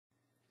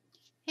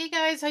Hey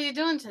guys, how you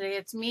doing today?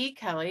 It's me,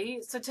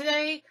 Kelly. So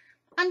today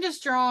I'm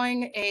just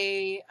drawing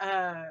a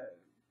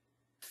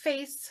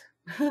face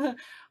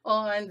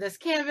on this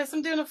canvas.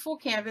 I'm doing a full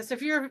canvas.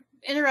 If you're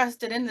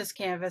interested in this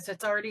canvas,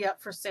 it's already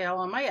up for sale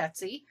on my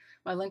Etsy.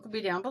 My link will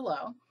be down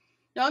below.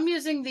 Now I'm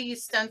using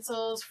these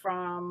stencils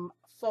from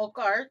Folk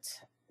Art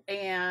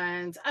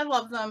and I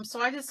love them.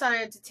 So I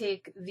decided to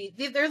take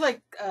they're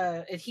like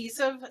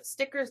adhesive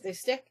stickers, they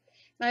stick.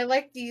 And I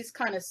like these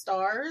kind of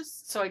stars.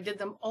 So I did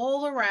them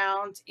all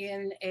around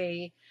in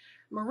a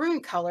maroon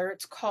color.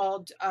 It's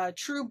called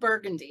True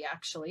Burgundy,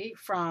 actually,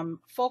 from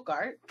Folk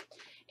Art.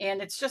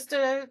 And it's just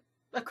a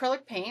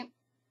acrylic paint.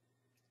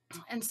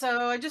 And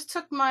so I just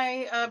took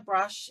my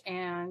brush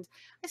and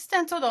I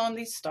stenciled on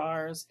these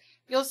stars.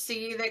 You'll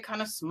see they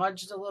kind of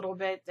smudged a little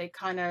bit. They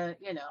kind of,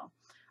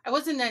 I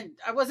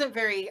wasn't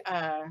very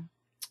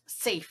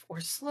safe or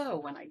slow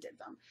when I did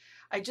them.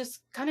 I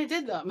just kind of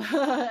did them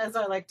as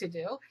I like to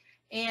do.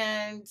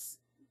 And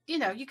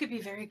you could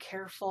be very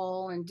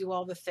careful and do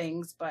all the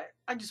things, but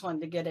I just wanted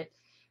to get it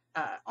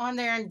on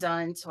there and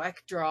done so I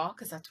could draw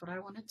because that's what I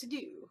wanted to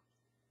do.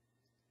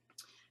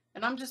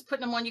 And I'm just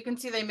putting them on. You can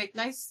see they make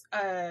nice,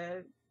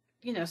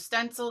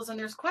 stencils, and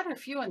there's quite a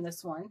few in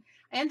this one.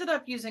 I ended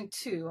up using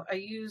two. I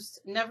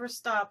used Never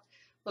Stop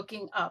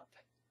Looking Up,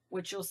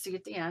 which you'll see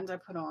at the end I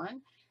put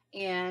on,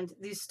 and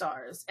these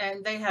stars.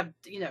 And they have,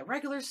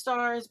 regular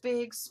stars,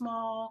 big,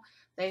 small.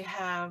 They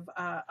have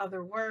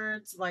other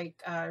words like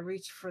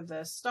Reach for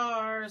the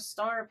Stars,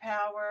 Star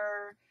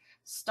Power,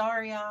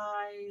 Starry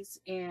Eyes,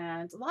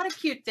 and a lot of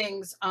cute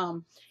things.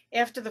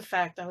 After the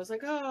fact, I was like,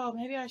 oh,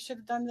 maybe I should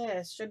have done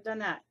this, should have done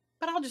that,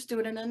 but I'll just do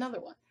it in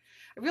another one.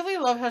 I really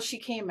love how she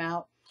came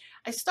out.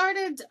 I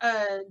started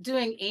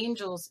doing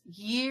angels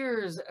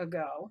years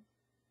ago.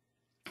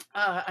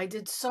 I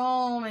did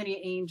so many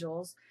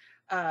angels,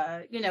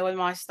 in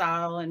my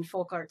style and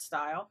folk art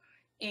style.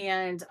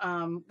 And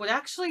would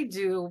actually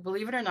do,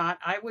 believe it or not,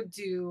 I would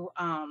do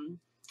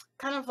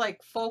kind of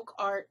like folk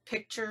art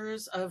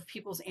pictures of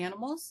people's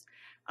animals,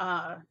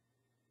 uh,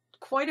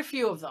 quite a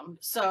few of them.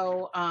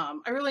 So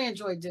I really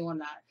enjoyed doing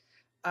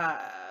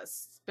that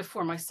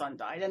before my son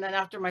died. And then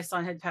after my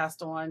son had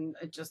passed on,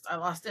 I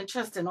lost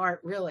interest in art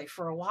really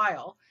for a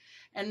while.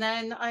 And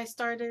then I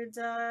started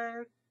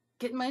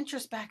getting my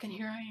interest back, and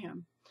here I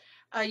am.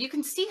 You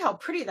can see how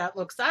pretty that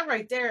looks. That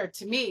right there,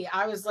 to me,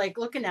 I was like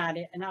looking at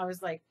it and I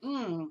was like,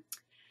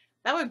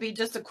 that would be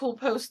just a cool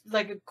post,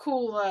 like a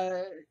cool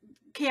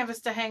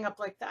canvas to hang up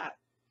like that.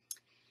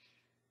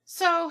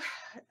 So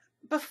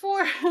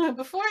before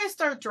before I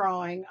start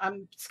drawing,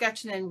 I'm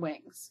sketching in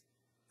wings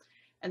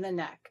and the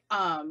neck.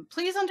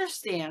 Please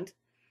understand,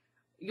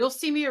 you'll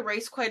see me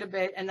erase quite a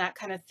bit and that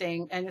kind of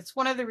thing. And it's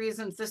one of the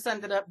reasons this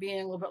ended up being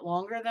a little bit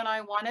longer than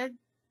I wanted.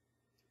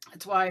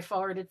 That's why I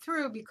forwarded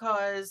through,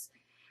 because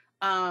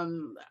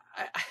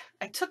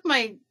I took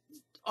my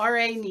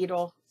RA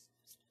needle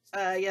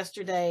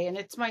yesterday, and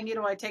it's my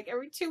needle I take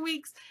every 2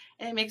 weeks,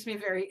 and it makes me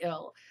very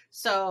ill.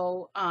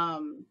 So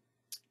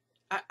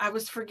I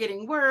was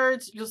forgetting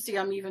words. You'll see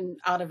I'm even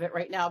out of it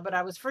right now, but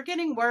I was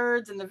forgetting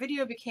words, and the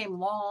video became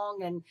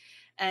long,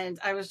 and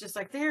I was just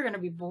like, they're going to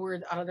be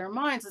bored out of their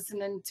minds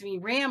listening to me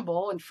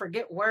ramble and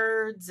forget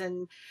words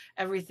and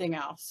everything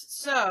else.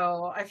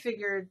 So I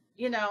figured,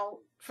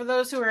 for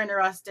those who are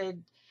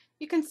interested,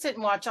 you can sit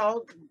and watch.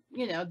 I'll,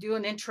 do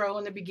an intro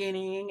in the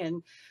beginning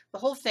and the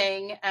whole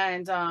thing,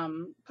 and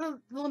put a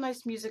little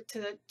nice music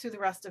to the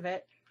rest of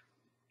it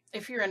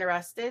if you're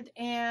interested.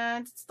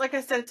 And like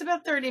I said, it's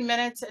about 30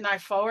 minutes, and I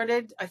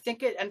forwarded. I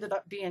think it ended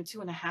up being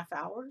 2.5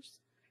 hours.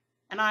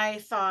 And I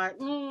thought,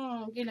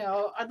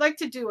 I'd like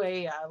to do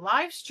a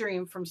live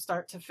stream from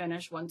start to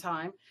finish one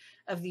time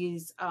of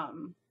these,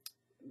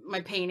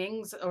 my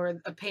paintings, or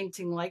a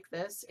painting like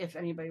this, if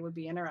anybody would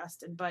be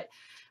interested. But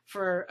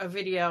for a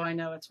video, I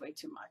know it's way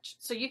too much.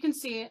 So you can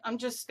see I'm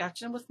just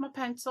sketching with my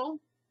pencil,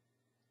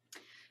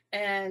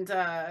 and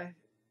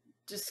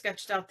just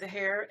sketched out the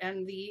hair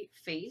and the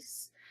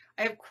face.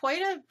 I have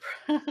quite a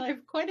I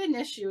have quite an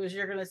issue, as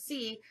you're going to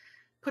see,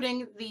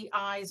 putting the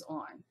eyes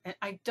on. And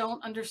I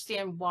don't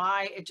understand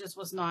why it just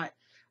was not,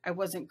 I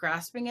wasn't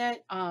grasping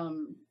it.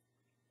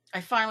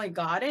 I finally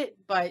got it,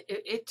 but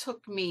it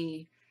took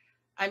me,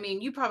 I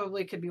mean, you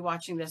probably could be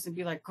watching this and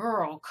be like,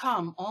 girl,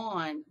 come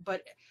on.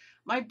 But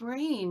my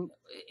brain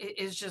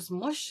is just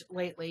mush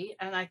lately,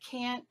 and I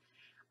can't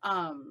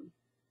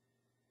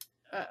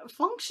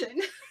function.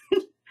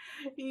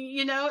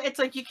 It's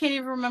like you can't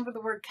even remember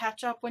the word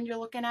catch up when you're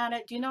looking at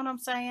it. Do you know what I'm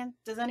saying?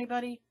 Does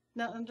anybody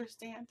not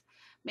understand?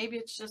 Maybe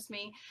it's just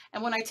me.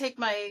 And when I take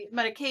my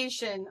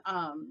medication,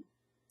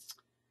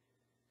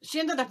 she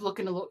ended up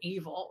looking a little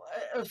evil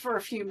for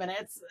a few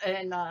minutes,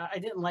 and I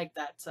didn't like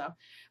that. So,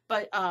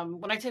 but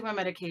when I take my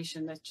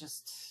medication, it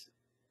just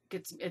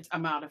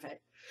I'm out of it.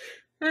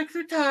 Makes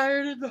me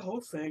tired and the whole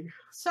thing.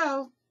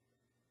 So,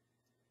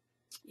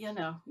 you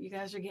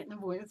guys are getting a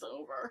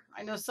voiceover.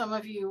 I know some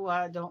of you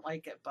don't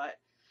like it, but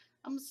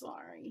I'm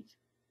sorry.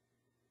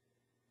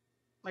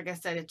 Like I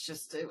said,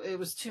 it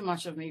was too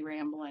much of me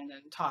rambling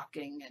and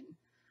talking, and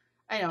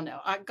I don't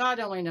know. God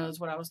only knows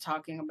what I was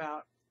talking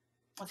about.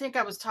 I think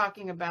I was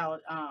talking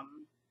about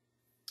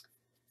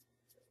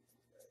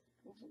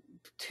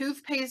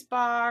toothpaste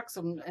box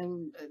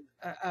and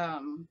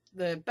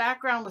the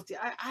background with the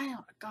I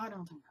don't God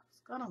only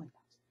knows. God only knows.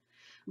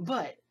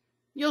 But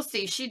you'll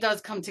see she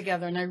does come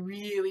together and I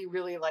really,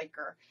 really like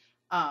her.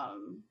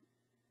 Um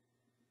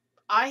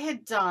I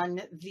had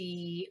done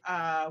the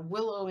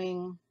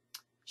willowing.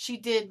 She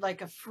did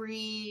like a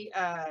free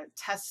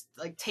test,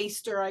 like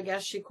taster, I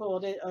guess she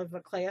called it, of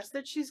a class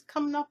that she's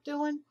coming up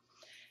doing.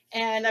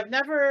 And I've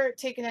never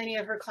taken any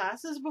of her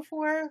classes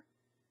before.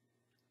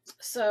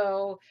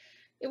 So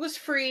it was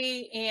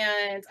free,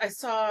 and I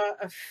saw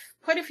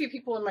quite a few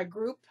people in my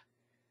group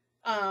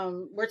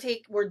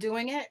were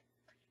doing it,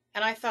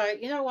 and I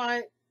thought, you know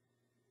what,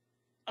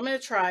 I'm gonna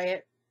try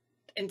it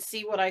and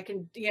see what I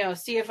can,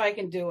 see if I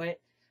can do it.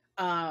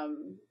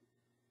 Um,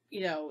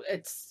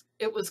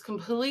 it was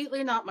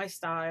completely not my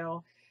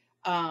style,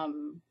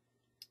 um,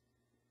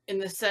 in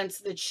the sense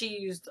that she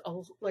used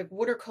like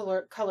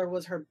watercolor color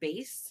was her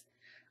base,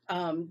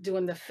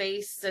 doing the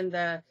face and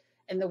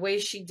the way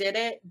she did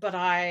it, but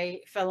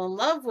I fell in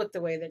love with the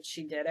way that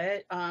she did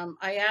it.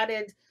 I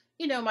added,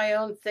 my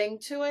own thing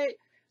to it.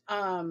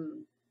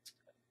 Um,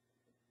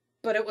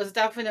 but it was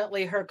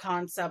definitely her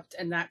concept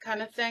and that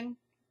kind of thing.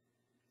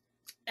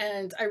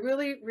 And I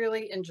really,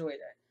 really enjoyed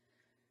it.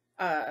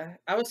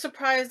 I was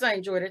surprised I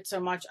enjoyed it so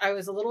much. I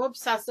was a little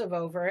obsessive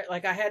over it.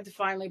 Like I had to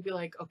finally be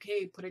like,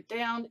 okay, put it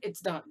down. It's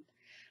done.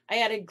 I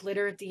added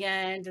glitter at the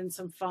end and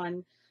some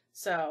fun.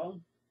 So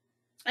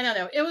I don't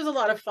know. It was a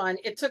lot of fun.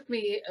 It took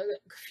me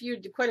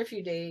quite a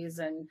few days,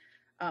 and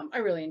I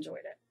really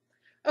enjoyed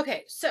it.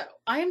 Okay, so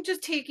I am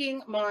just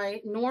taking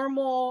my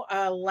normal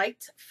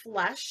light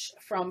flesh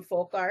from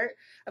Folk Art.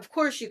 Of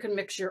course, you can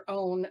mix your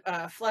own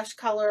flesh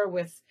color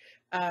with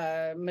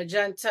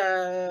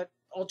magenta,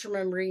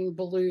 ultramarine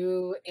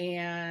blue,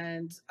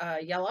 and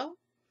yellow,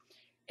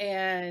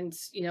 and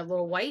a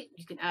little white.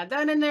 You can add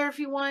that in there if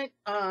you want,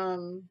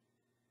 and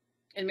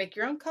make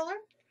your own color.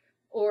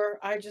 Or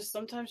I just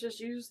sometimes just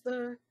use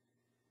the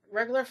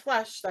regular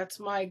flesh. That's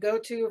my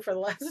go-to for the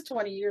last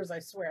 20 years, I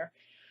swear.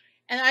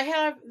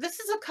 And this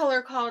is a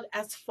color called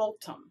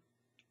Asphaltum.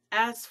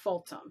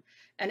 Asphaltum.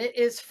 And it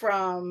is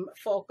from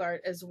Folk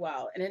Art as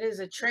well. And it is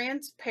a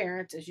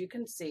transparent, as you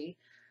can see,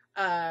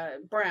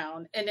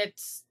 brown. And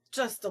it's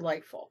just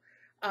delightful.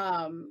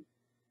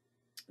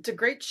 It's a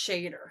great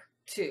shader,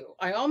 too.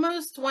 I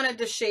almost wanted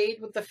to shade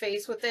with the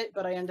face with it,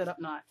 but I ended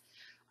up not.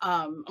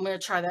 I'm going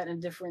to try that in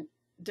a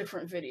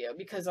different video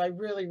because I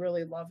really,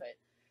 really love it.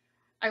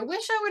 I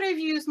wish I would have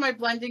used my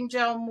blending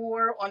gel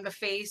more on the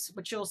face,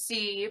 which you'll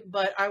see,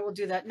 but I will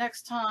do that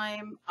next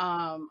time.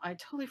 I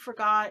totally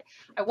forgot.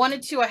 I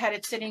wanted to. I had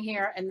it sitting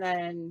here, and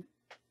then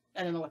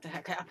I don't know what the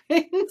heck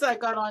happened. I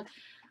got on.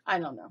 I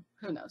don't know.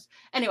 Who knows?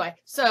 Anyway,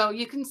 so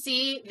you can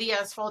see the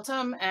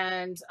asphaltum,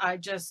 and I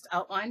just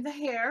outlined the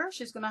hair.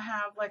 She's going to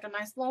have like a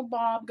nice little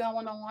bob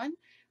going on.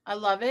 I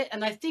love it.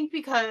 And I think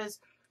because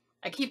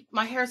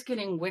my hair's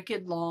getting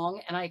wicked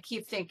long, and I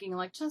keep thinking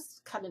like,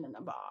 just cut it in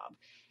a bob.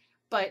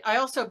 But I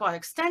also bought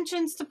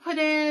extensions to put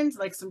in,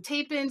 like some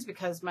tape-ins,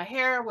 because my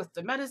hair with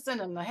the medicine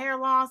and the hair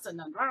loss and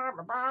then blah,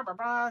 blah, blah, blah,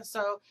 blah.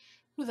 So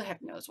who the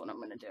heck knows what I'm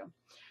going to do.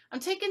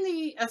 I'm taking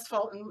the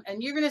asphalt,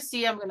 and you're going to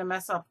see I'm going to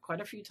mess up quite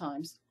a few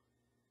times.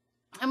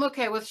 I'm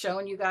okay with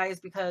showing you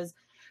guys because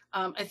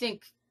I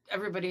think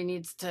everybody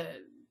needs to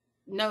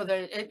know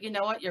that, you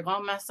know what, you're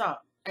going to mess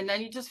up. And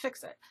then you just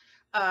fix it.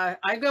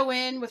 I go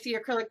in with the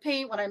acrylic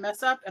paint when I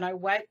mess up, and I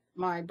wet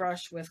my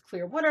brush with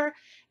clear water,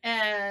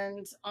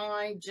 and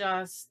I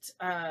just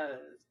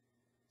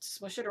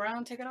smush it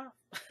around, take it off.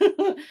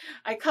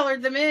 I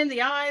colored them in,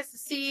 the eyes, the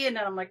C, and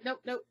then I'm like,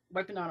 nope, nope,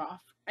 wiping that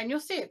off. And you'll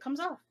see it comes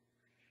off.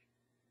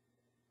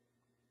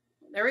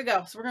 There we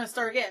go. So we're going to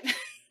start again.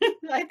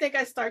 I think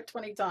I start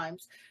 20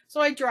 times.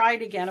 So I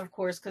dried again, of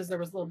course, because there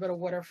was a little bit of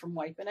water from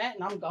wiping it,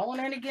 and I'm going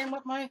in again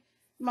with my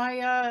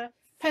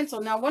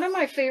pencil. Now, one of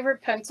my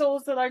favorite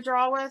pencils that I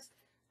draw with,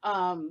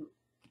 I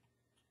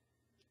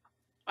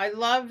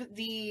love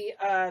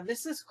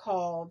this is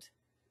called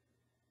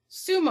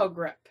Sumo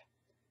Grip,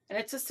 and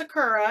it's a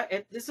Sakura.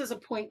 This is a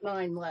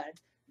 0.9 lead.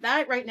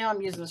 That right now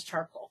I'm using as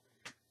charcoal.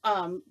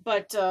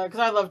 But because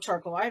I love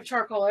charcoal. I have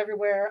charcoal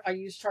everywhere. I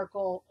use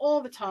charcoal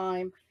all the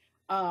time.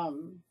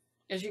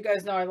 As you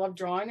guys know, I love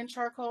drawing in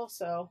charcoal.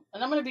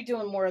 And I'm going to be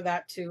doing more of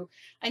that too.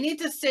 I need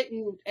to sit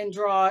and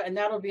draw, and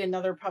that'll be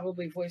another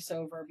probably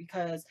voiceover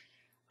because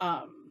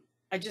I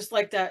just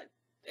like that.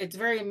 It's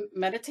very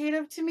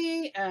meditative to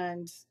me,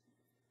 and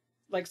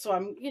like, so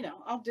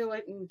I'll do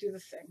it and do the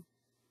thing.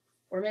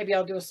 Or maybe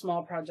I'll do a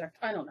small project.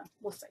 I don't know.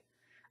 We'll see.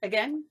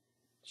 Again,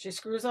 she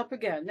screws up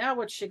again. Now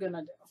what's she going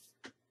to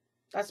do?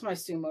 That's my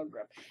Sumo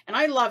Grip. And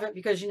I love it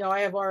because, I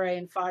have RA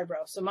and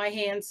fibro. So my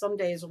hands some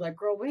days are like,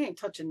 girl, we ain't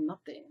touching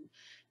nothing.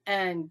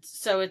 And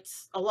so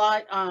it's a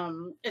lot,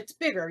 it's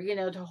bigger,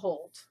 to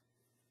hold.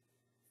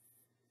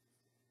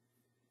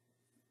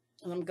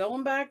 And I'm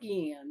going back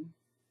in.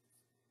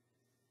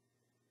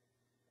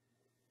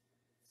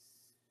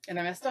 And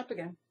I messed up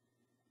again.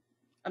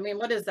 I mean,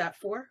 what is that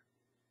for?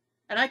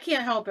 And I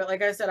can't help it.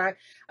 Like I said, I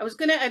was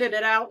going to edit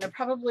it out and I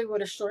probably would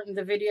have shortened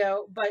the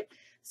video. But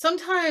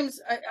sometimes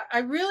I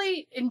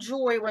really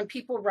enjoy when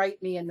people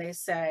write me and they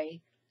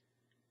say,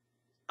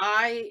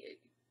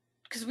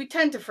 because we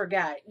tend to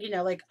forget, you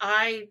know, like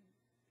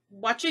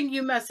watching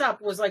you mess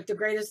up was like the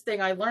greatest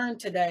thing I learned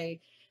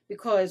today.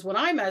 Because when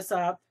I mess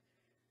up,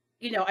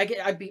 you know,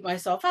 I beat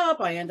myself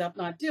up. I end up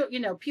not doing, you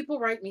know, people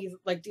write me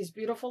like these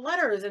beautiful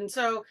letters. And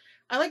so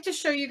I like to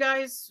show you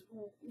guys,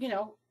 you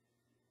know,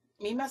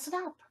 me messing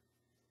up.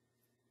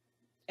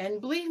 And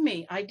believe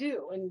me, I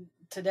do. And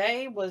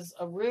today was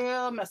a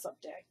real mess up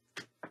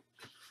day.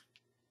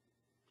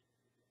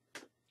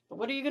 But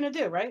what are you going to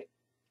do, right?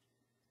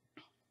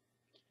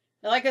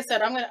 Now, like I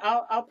said,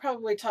 I'll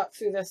probably talk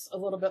through this a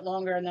little bit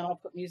longer and then I'll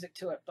put music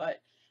to it.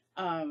 But,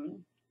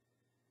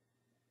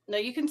 now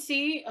you can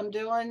see I'm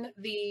doing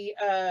the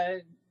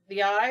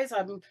eyes.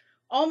 I'm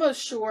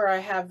almost sure I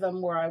have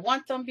them where I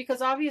want them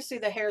because obviously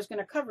the hair is going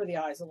to cover the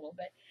eyes a little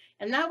bit.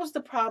 And that was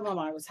the problem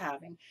I was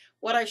having.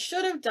 What I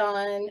should have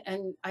done,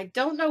 and I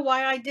don't know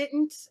why I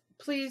didn't,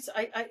 please,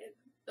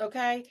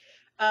 okay,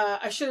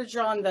 I should have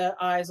drawn the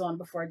eyes on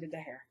before I did the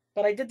hair.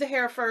 But I did the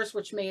hair first,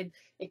 which made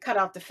it cut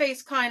out the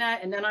face kind of,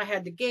 and then I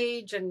had to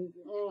gauge, and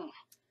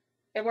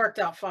it worked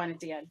out fine at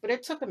the end. But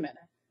it took a minute.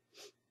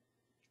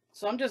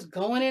 So I'm just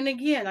going in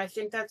again. I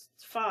think that's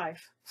 5,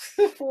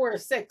 4 or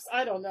 6.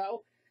 I don't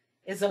know.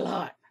 It's a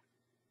lot.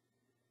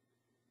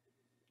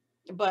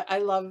 But I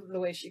love the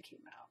way she came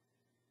out.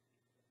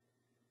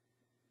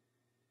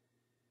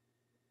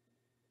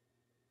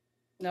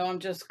 Now I'm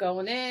just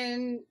going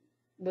in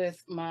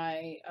with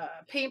my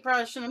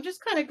paintbrush and I'm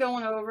just kind of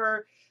going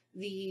over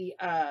the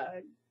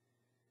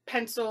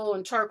pencil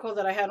and charcoal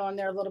that I had on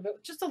there a little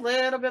bit, just a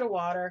little bit of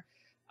water.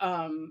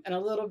 And a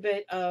little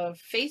bit of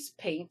face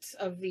paint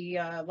of the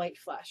light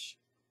flesh.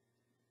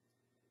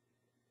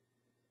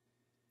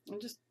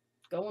 I'm just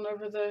going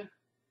over the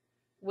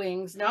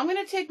wings. Now I'm going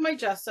to take my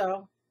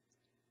gesso.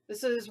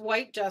 This is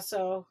white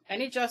gesso.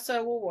 Any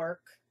gesso will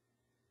work.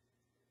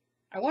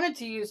 I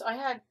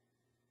had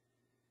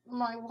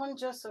my one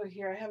gesso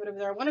here. I have it over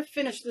there. I want to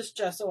finish this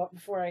gesso up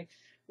before I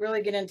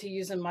really get into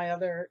using my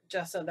other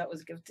gesso that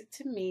was gifted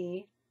to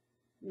me.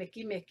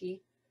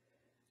 Mickey.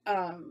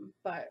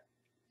 But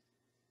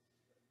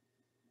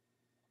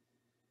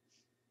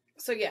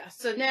so yeah,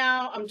 so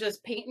now I'm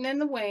just painting in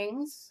the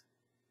wings.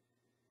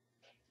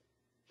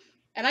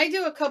 And I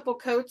do a couple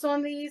coats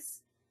on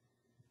these.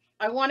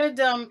 I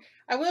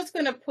was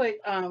going to put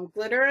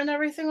glitter and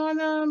everything on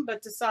them,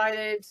 but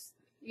decided,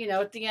 you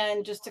know, at the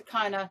end just to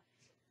kind of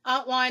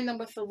outline them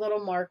with a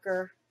little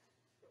marker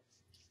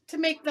to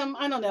make them,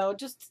 I don't know,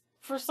 just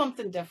for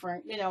something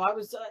different. You know,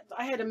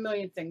 I had a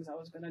million things I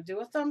was going to do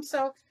with them.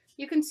 So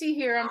you can see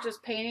here, I'm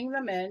just painting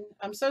them in.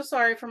 I'm so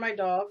sorry for my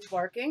dog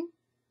barking.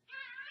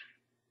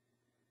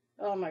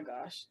 Oh my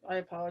gosh, I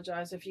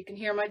apologize if you can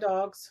hear my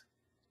dogs.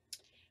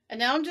 And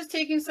now I'm just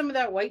taking some of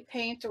that white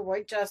paint or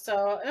white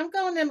gesso, and I'm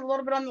going in a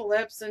little bit on the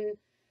lips and,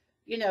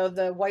 you know,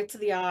 the whites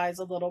of the eyes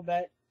a little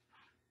bit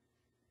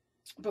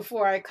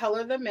before I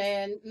color them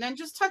in, and then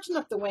just touching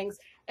up the wings.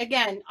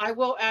 Again, I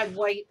will add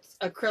white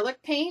acrylic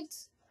paint,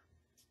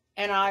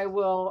 and I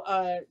will,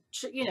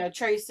 you know,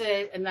 trace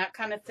it and that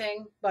kind of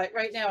thing. But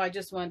right now, I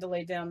just wanted to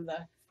lay down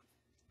the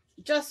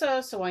gesso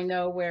so I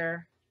know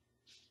where,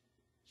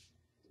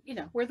 you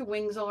know, where the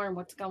wings are and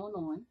what's going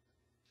on.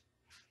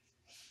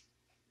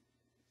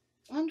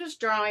 I'm just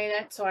drawing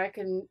it so I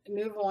can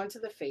move on to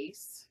the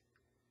face.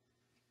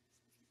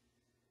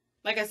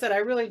 Like I said, I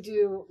really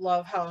do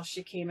love how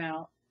she came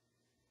out.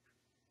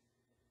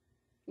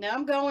 Now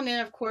I'm going in,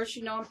 of course,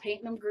 you know, I'm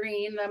painting them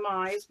green, them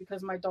eyes,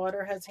 because my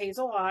daughter has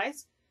hazel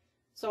eyes.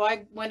 So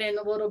I went in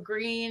a little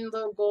green,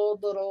 little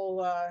gold,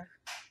 little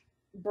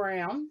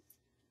brown.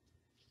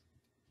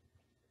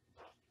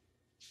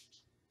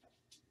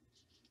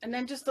 And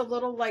then just a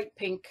little light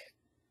pink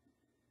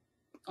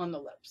on the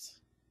lips.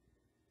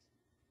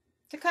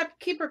 To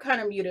keep her kind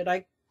of muted.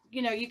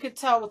 You know, you could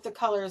tell with the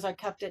colors I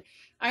kept it.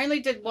 I only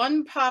did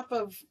one pop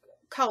of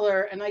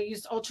color and I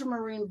used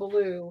ultramarine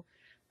blue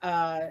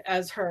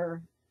as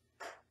her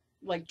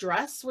like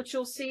dress, which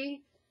you'll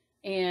see.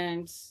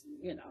 And,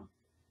 you know,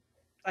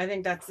 I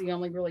think that's the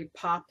only really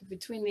pop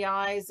between the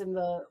eyes and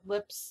the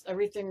lips.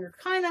 Everything are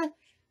kind of,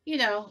 you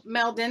know,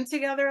 meld in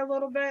together a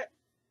little bit.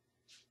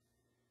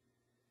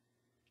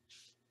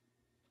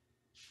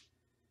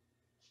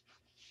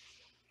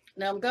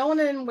 Now I'm going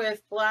in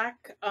with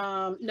black.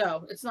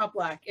 No, it's not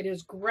black. It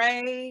is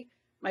gray.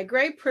 My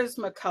gray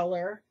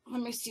Prismacolor.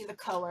 Let me see the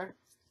color.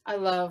 I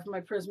love my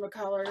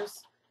Prismacolors.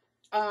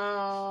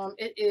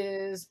 It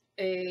is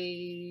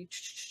a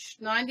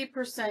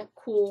 90%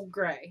 cool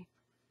gray.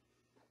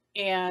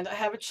 And I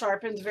have it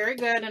sharpened very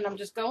good. And I'm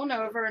just going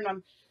over and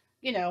I'm,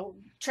 you know,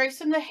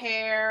 tracing the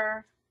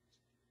hair.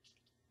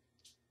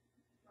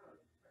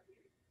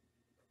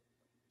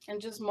 And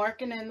just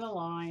marking in the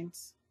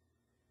lines.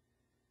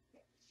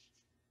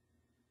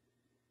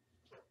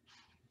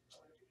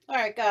 All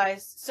right,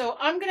 guys. So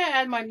I'm going to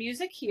add my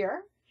music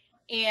here.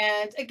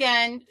 And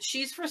again,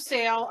 she's for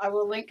sale. I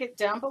will link it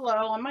down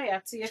below on my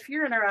Etsy if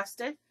you're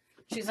interested.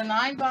 She's a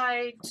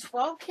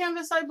 9x12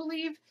 canvas, I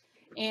believe.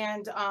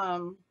 And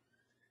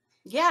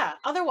yeah,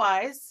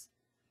 otherwise,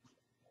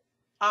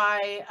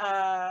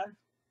 I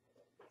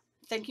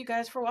thank you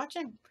guys for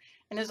watching.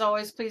 And as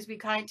always, please be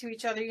kind to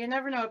each other. You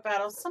never know what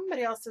battle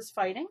somebody else is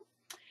fighting.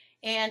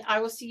 And I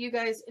will see you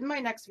guys in my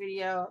next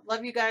video.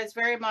 Love you guys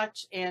very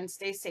much and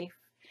stay safe.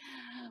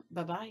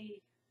 Bye-bye.